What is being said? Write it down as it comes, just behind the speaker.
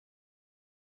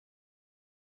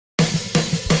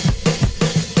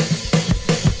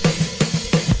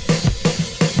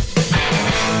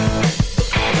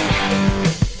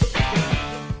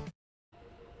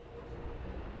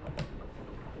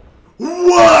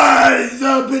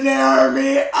Banana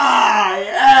Army? I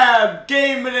am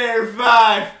Inator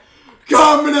 5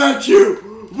 coming at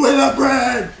you with a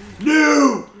brand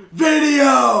new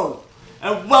video!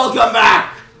 And welcome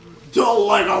back to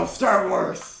LEGO Star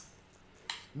Wars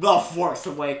The Force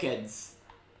Awakens.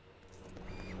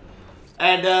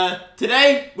 And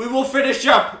today we will finish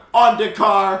up on the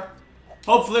car.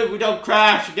 Hopefully we don't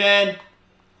crash again.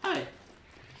 Hi.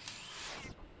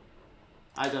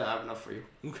 I don't have enough for you.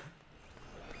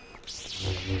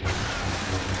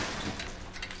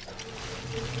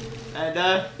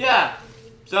 And yeah,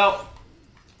 so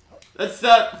let's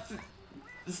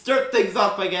start things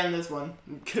off again. This one.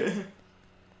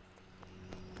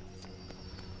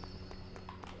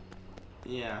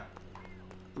 Yeah,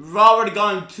 we've already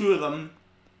gone 2 of them.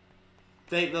 I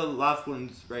think the last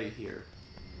one's right here.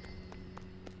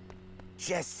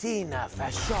 Jessina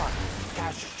fashion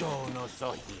cashono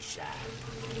sohisha.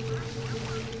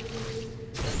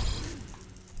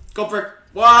 Gold brick.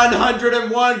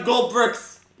 101 gold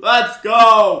bricks. Let's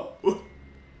go.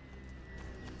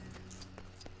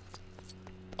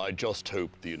 I just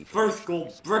hope the first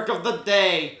gold brick of the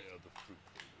day.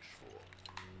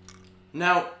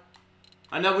 Now,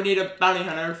 I know we need a bounty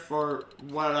hunter for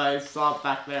what I saw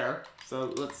back there.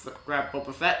 So let's grab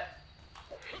Boba Fett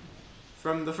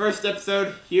from the first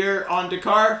episode here on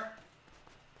Dakar.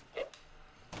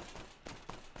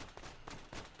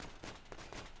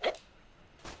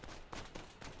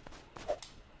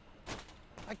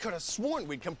 I could have sworn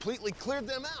we'd completely cleared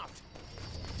them out.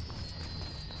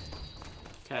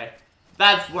 Okay,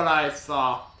 that's what I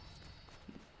saw.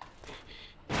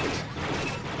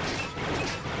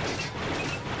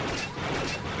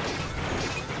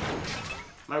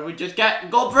 Might we just get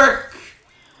gold brick?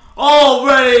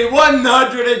 Already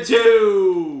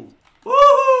 102!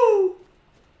 Woohoo!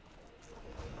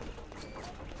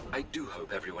 I do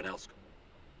hope everyone else.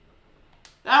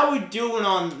 How are we doing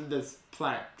on this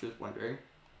planet? Just wondering.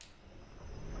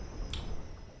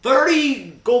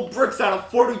 30 gold bricks out of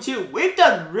 42. We've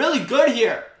done really good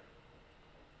here.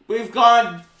 We've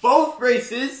gone both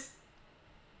races.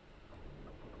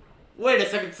 Wait a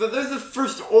second. So there's a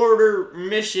first order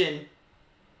mission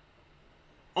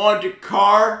on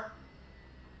Dakar.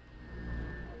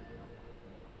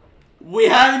 We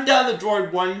haven't done the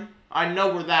droid one. I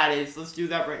know where that is. Let's do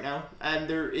that right now. And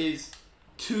there is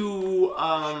 2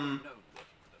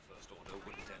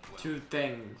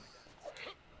 things.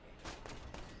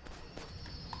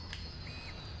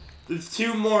 There's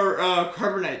 2 more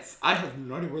carbonites. I have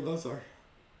no idea where those are.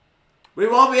 We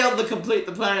won't be able to complete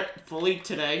the planet fully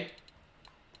today.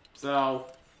 So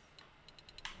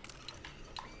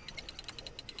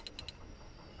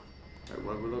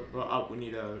what we look up, we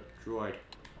need a droid.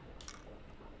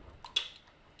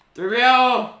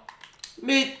 3PO!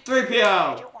 Meet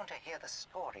 3PO! Do you want to hear the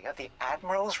story of the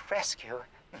Admiral's rescue?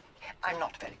 I'm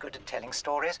not very good at telling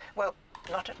stories. Well,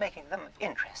 not at making them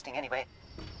interesting, anyway.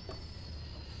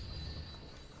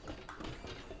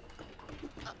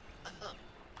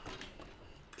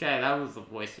 Okay, that was a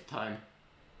waste of time.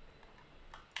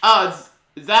 Oh,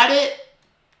 is that it?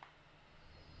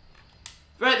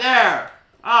 Right there!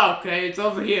 Oh, okay, it's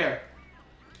over here.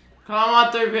 Come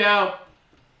on, 3PO.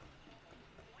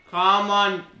 Come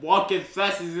on, walk as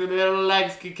fast as your little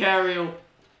legs can carry you.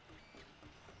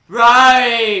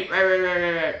 Right!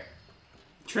 Right.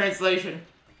 Translation.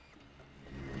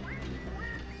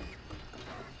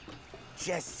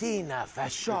 Jessina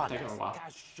fashion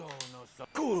cashono so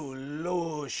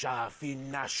kulosha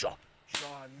finasho.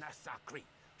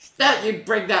 That you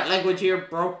bring that language here,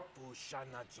 bro. I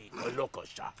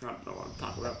don't know what I'm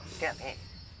talking about. Dear me.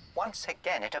 Once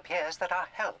again, it appears that our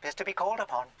help is to be called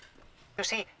upon. You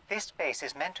see, this base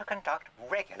is meant to conduct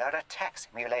regular attack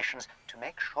simulations to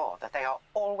make sure that they are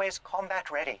always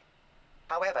combat ready.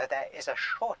 However, there is a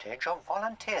shortage of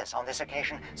volunteers on this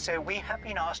occasion, so we have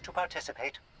been asked to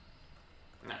participate.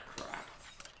 Ah, crap.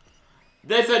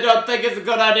 This I don't think is a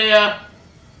good idea.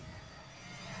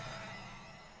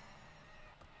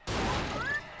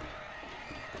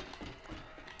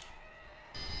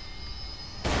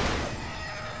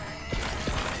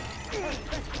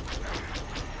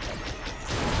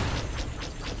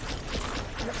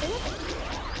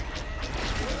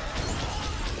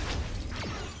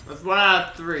 That's 1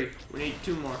 out of 3. We need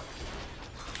 2 more.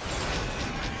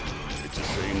 It's a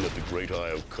shame that the great eye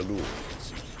of Kalur.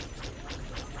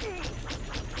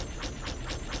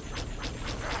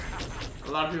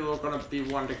 A lot of people are gonna be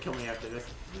wanting to kill me after this.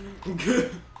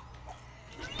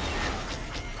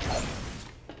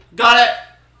 Got it!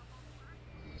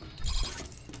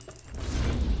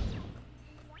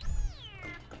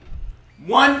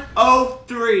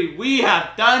 103. We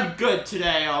have done good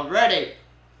today already.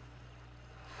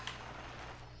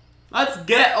 Let's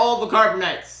get all the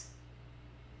carbonates.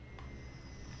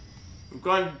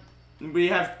 We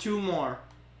have 2 more.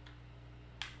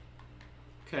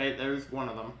 Okay, there's one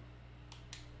of them.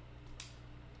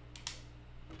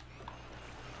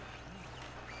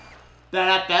 Then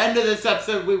at the end of this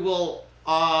episode, we will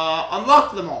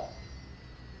unlock them all.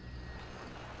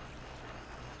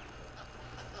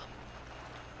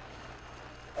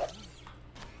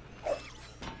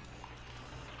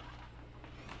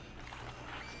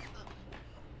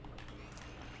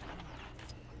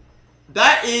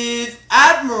 That is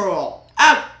Admiral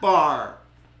Akbar.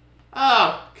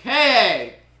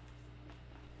 Okay.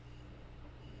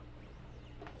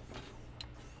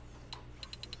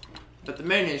 But the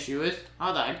main issue is,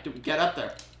 how the heck do we get up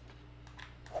there?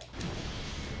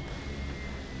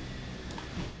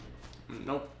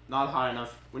 Nope, not high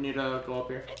enough. We need to go up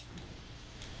here.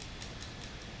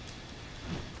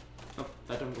 Oh,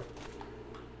 that didn't work.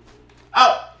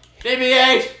 Oh!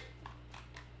 BB-8!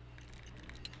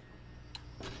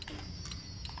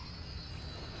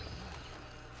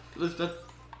 Listed.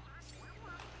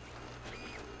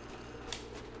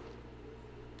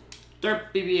 Derp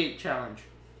BB-8 challenge.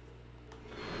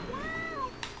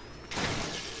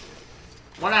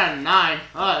 1 out of 9.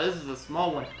 Oh, this is a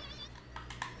small one.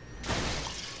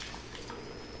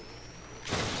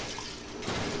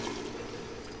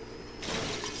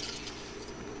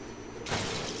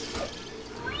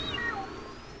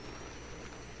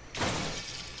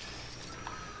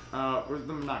 Where's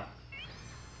number 9?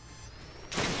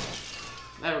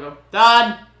 There we go.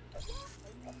 Done!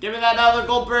 Give me that other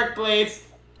gold brick, please.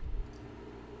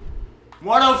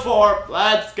 104.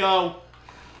 Let's go.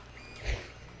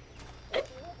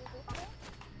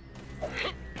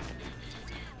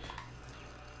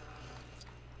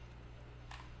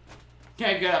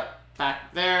 Can't get up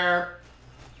back there.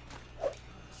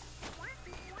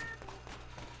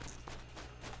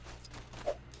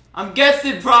 I'm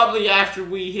guessing probably after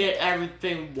we hit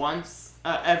everything once,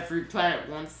 every planet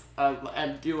once,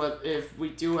 and do it, if we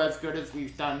do as good as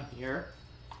we've done here,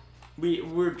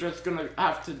 we're just gonna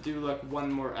have to do like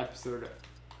one more episode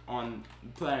on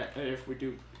planet if we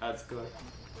do as good.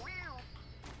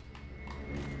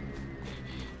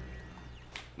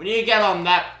 We need to get on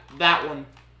that one.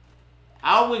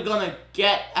 How are we gonna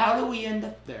get? How do we end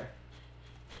up there?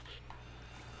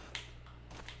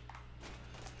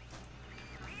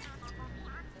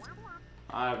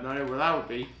 I have no idea where that would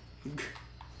be.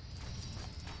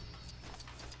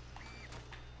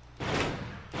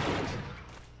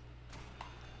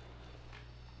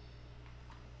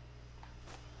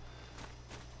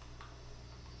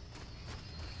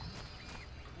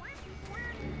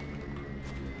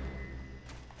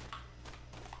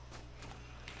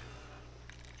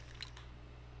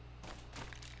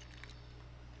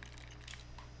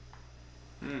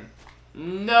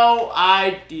 No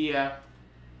idea.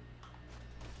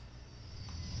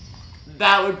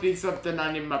 That would be something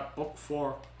I need my book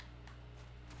for.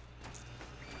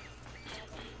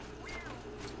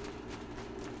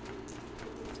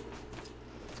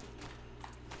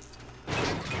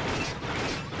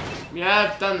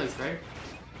 Yeah, I've done this, right?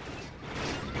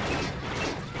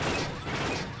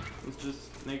 Let's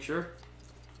just make sure.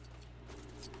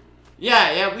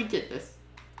 Yeah, we did this.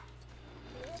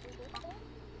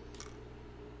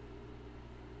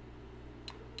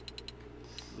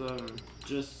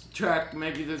 Just track,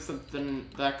 maybe there's something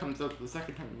that comes up the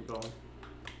second time you go in.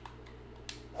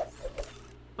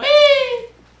 Whee!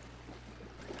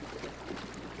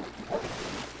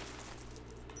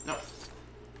 No.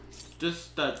 Just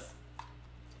studs.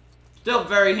 Still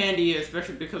very handy,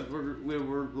 especially because we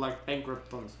were like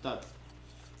bankrupt on studs.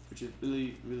 Which is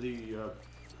really,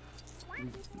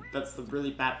 that's the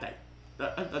really bad thing.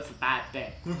 That's a bad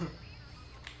thing.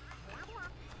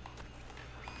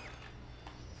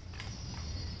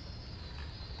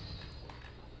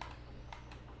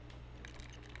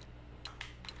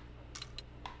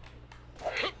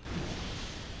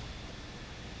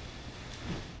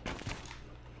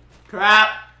 Crap!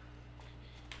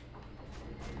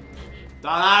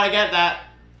 Don't know how to get that.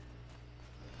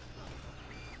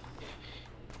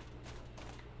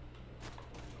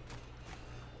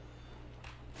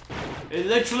 It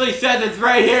literally says it's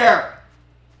right here!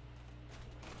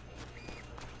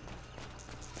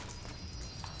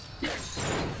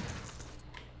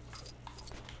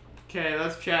 Okay,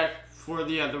 let's check for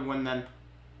the other one then.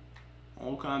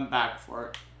 I'll come back for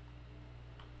it.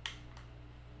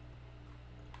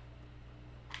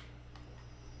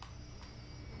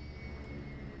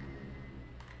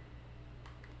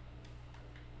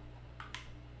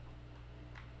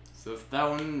 So if that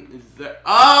one is there,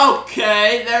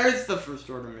 okay, there's the first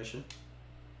order mission.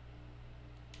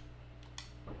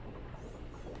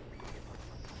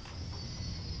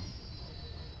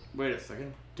 Wait a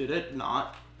second. Did it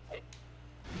not?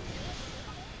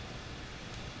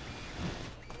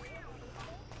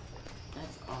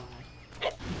 That's odd.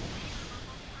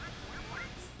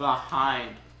 It's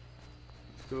behind.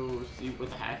 Let's go see what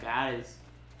the heck that is.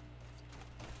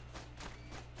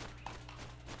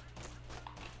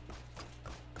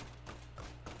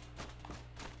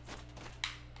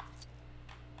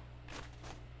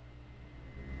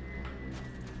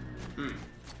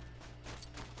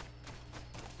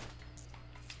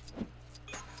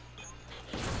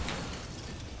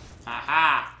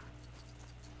 Aha!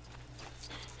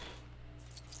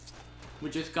 We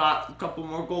just got a couple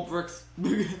more gold bricks.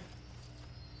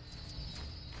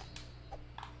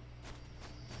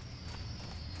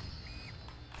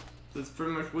 That's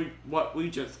pretty much what we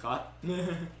just got.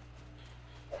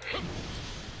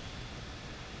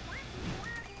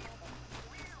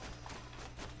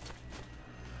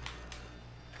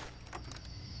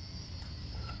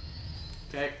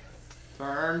 Okay,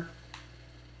 burn.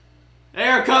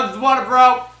 Here comes the water,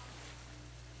 bro!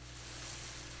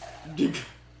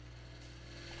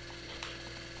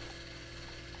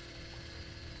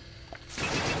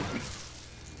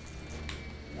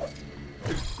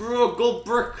 Screw a gold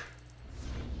brick!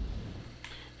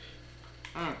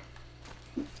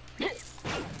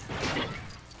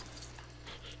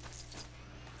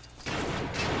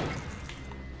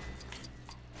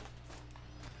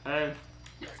 Hey.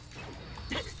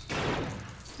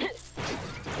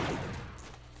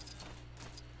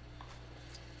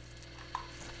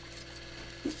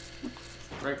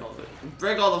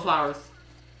 Break all the flowers.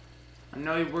 I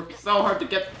know you worked so hard to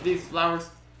get these flowers,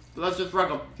 but let's just break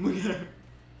them.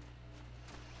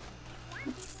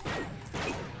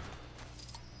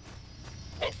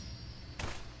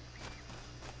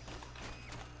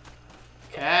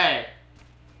 Okay.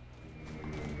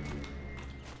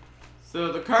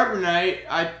 So the carbonite,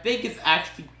 I think, is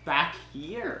actually back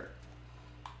here.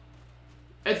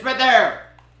 It's right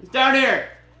there. It's down here.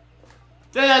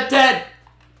 Say that tent.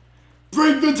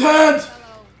 Bring the tent!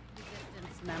 Fellow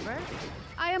resistance member.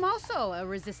 I am also a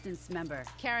resistance member,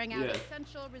 carrying out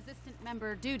essential resistant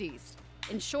member duties.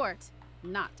 In short,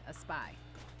 not a spy.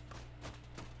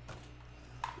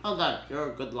 Oh god,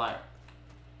 you're a good liar.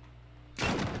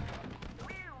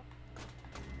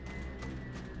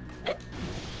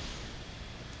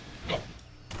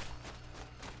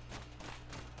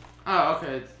 Oh,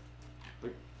 okay, it's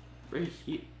like right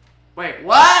here. Wait,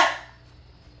 what?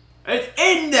 It's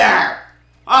in there!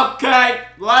 Okay,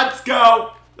 let's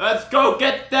go! Let's go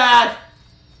get that!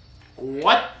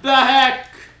 What the heck?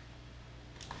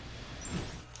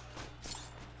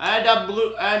 And a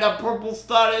blue and a purple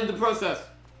star in the process.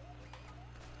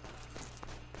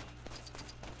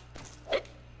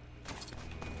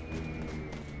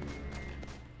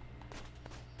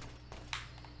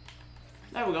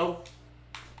 There we go.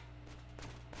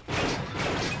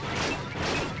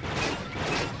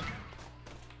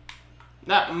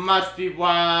 That must be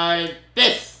why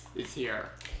this is here.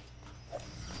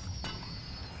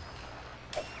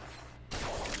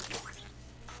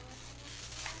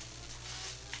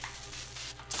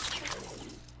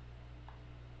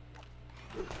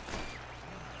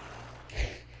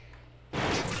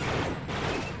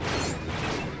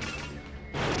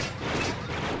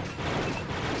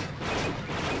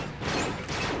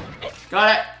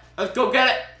 Got it. Let's go get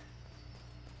it.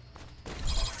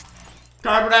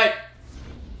 Carbonite.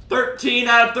 13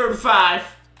 out of 35.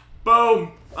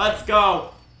 Boom. Let's go.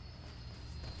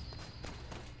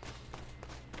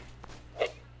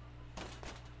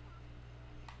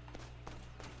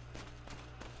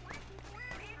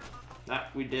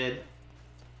 That we did.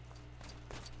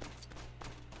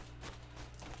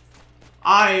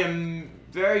 I am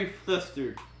very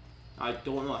flustered. I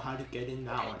don't know how to get in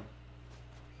that one.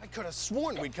 I could have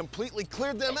sworn we'd completely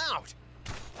cleared them out.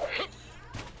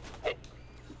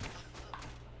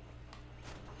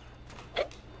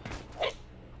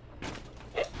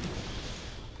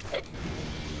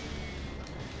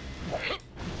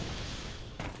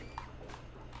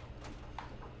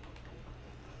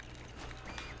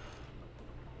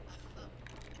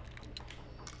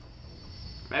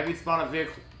 Maybe spawn a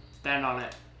vehicle. Stand on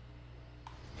it.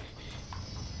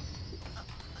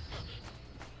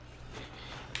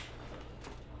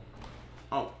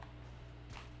 Oh.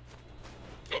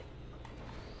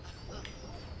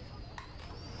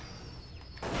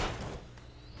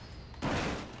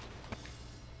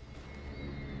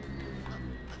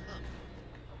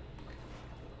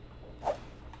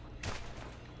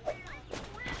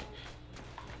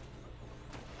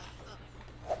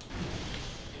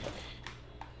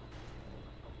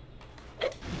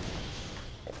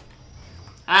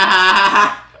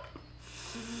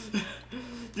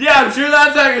 I'm sure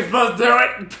that's how you're supposed to do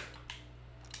it.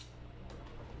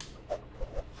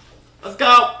 Let's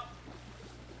go.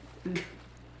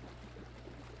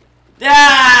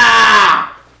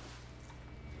 Yeah!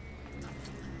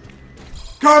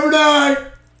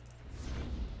 Carbonite!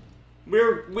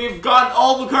 We've got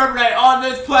all the carbonite on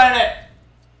this planet.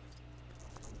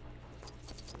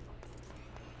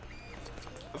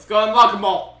 Let's go unlock them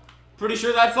all. Pretty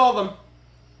sure that's all of them.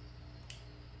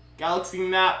 Galaxy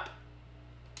map.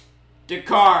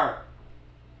 Dakar.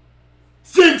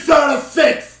 6 out of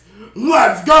 6!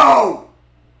 Let's go!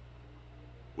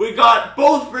 We got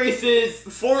both races,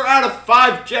 4 out of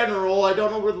 5 general. I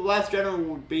don't know where the last general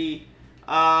would be.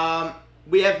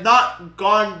 We have not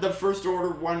gone the first order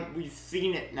one. We've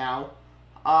seen it now.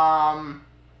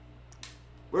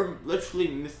 We're literally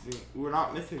missing. We're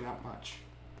not missing that much.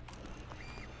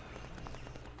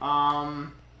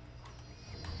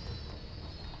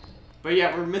 But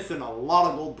yeah, we're missing a lot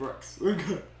of gold bricks. We're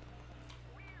good.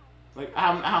 Like,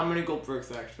 how many gold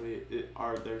bricks actually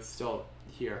are there still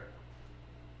here?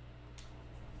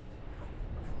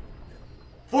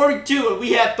 42, and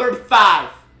we have 35.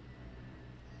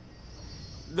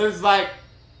 There's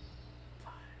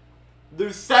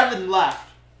 7 left.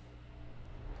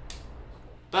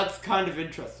 That's kind of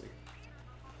interesting.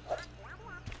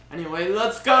 Anyway,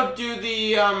 let's go do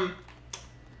the,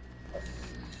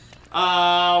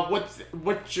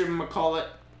 whatchamacallit,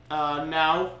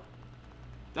 now.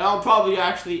 That'll probably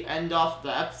actually end off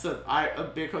the episode,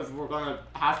 because we're gonna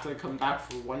have to come back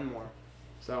for one more.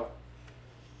 So.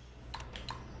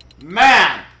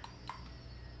 Man!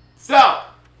 So.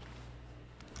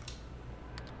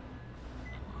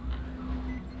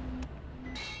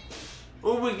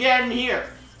 What we getting here?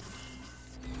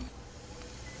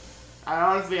 I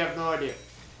honestly have no idea.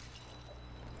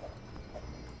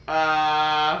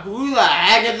 Who the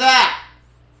heck is that?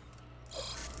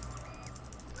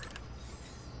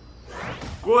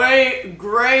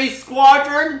 Gray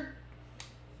Squadron?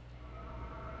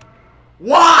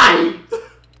 Why?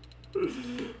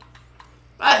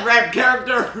 That's red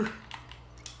character.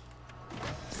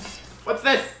 What's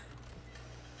this?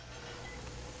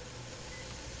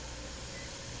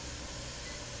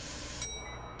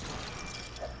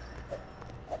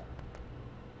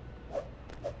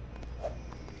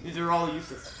 These are all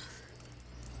useless.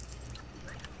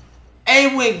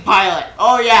 A-wing pilot.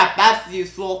 Oh yeah, that's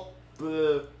useful.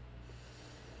 Bleh.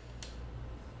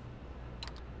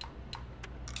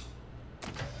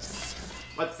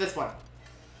 What's this one?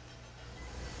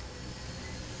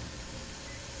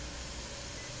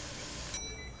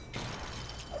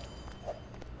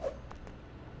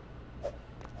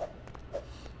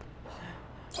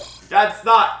 That's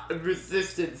not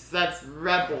resistance, that's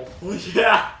rebel.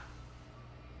 Yeah.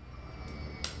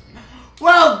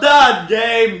 Well done,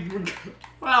 game.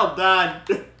 Well done.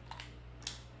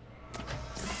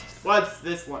 What's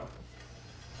this one?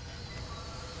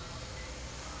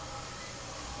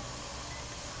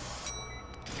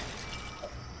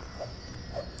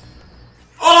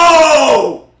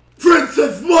 Oh!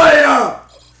 Princess Leia!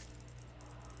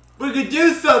 We could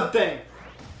do something!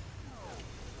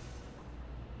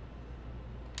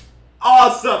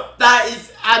 Awesome! That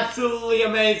is absolutely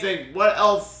amazing. What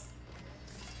else?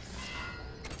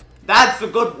 That's a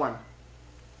good one.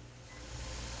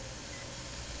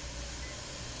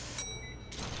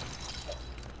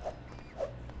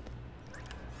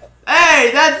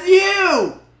 Hey, that's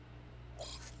you!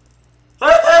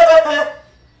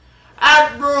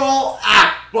 Admiral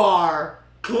Akbar.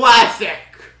 Classic.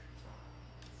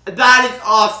 That is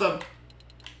awesome.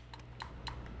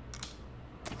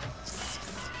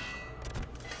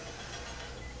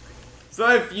 So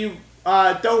if you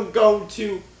don't go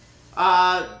to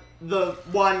the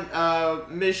one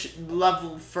mission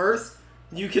level first,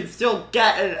 you can still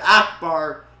get an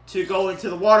Akbar to go into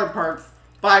the water parks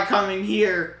by coming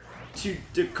here to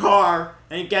Dakar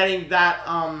and getting that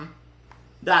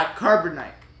that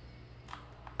carbonite.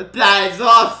 That is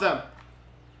awesome.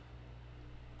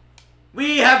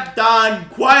 We have done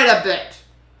quite a bit.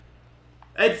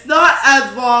 It's not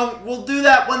as long. We'll do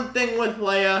that one thing with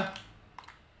Leia.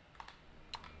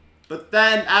 But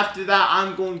then after that,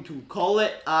 I'm going to call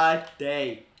it a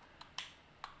day.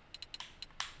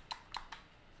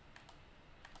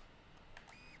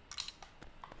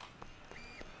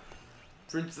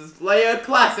 Princess Leia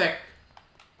Classic.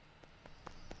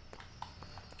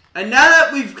 And now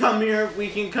that we've come here, we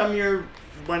can come here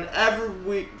whenever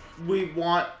we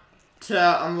want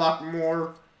to unlock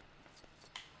more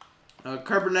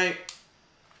carbonite.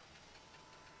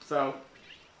 So.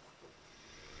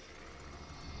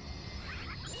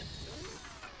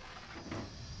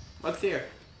 What's here?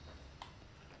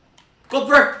 Go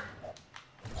brick!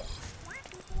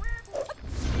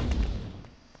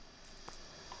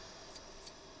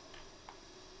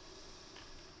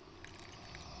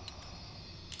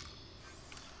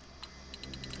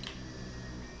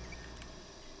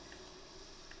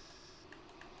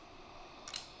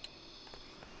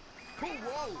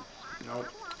 Whoa! Nope.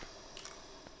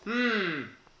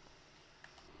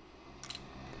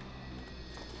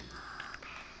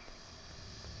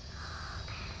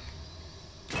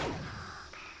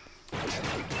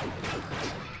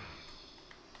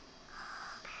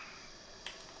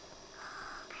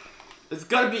 It's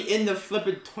gotta be in the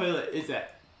flippin' toilet, is it?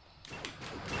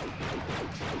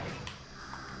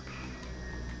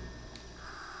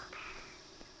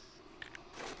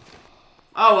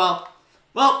 Oh well.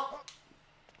 Well,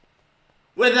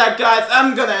 with that, guys,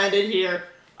 I'm gonna end it here.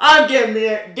 I'm Game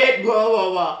Inator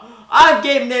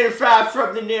 5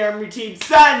 from the Army team,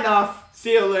 signing off.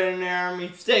 See you later in the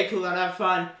Army. Stay cool and have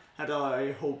fun. And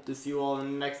I hope to see you all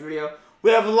in the next video.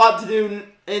 We have a lot to do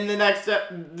in the next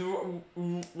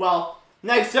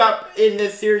next up in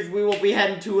this series, we will be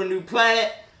heading to a new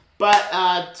planet.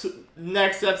 But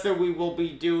next episode, we will be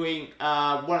doing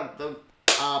one of the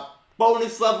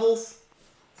bonus levels.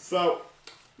 So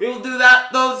we will do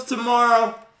those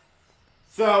tomorrow.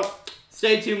 So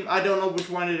stay tuned. I don't know which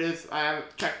one it is. I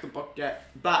haven't checked the book yet.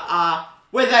 But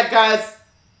with that, guys,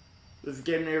 this is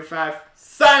Game Inator 5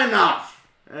 signing off.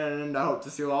 And I hope to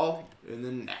see you all in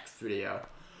the next video.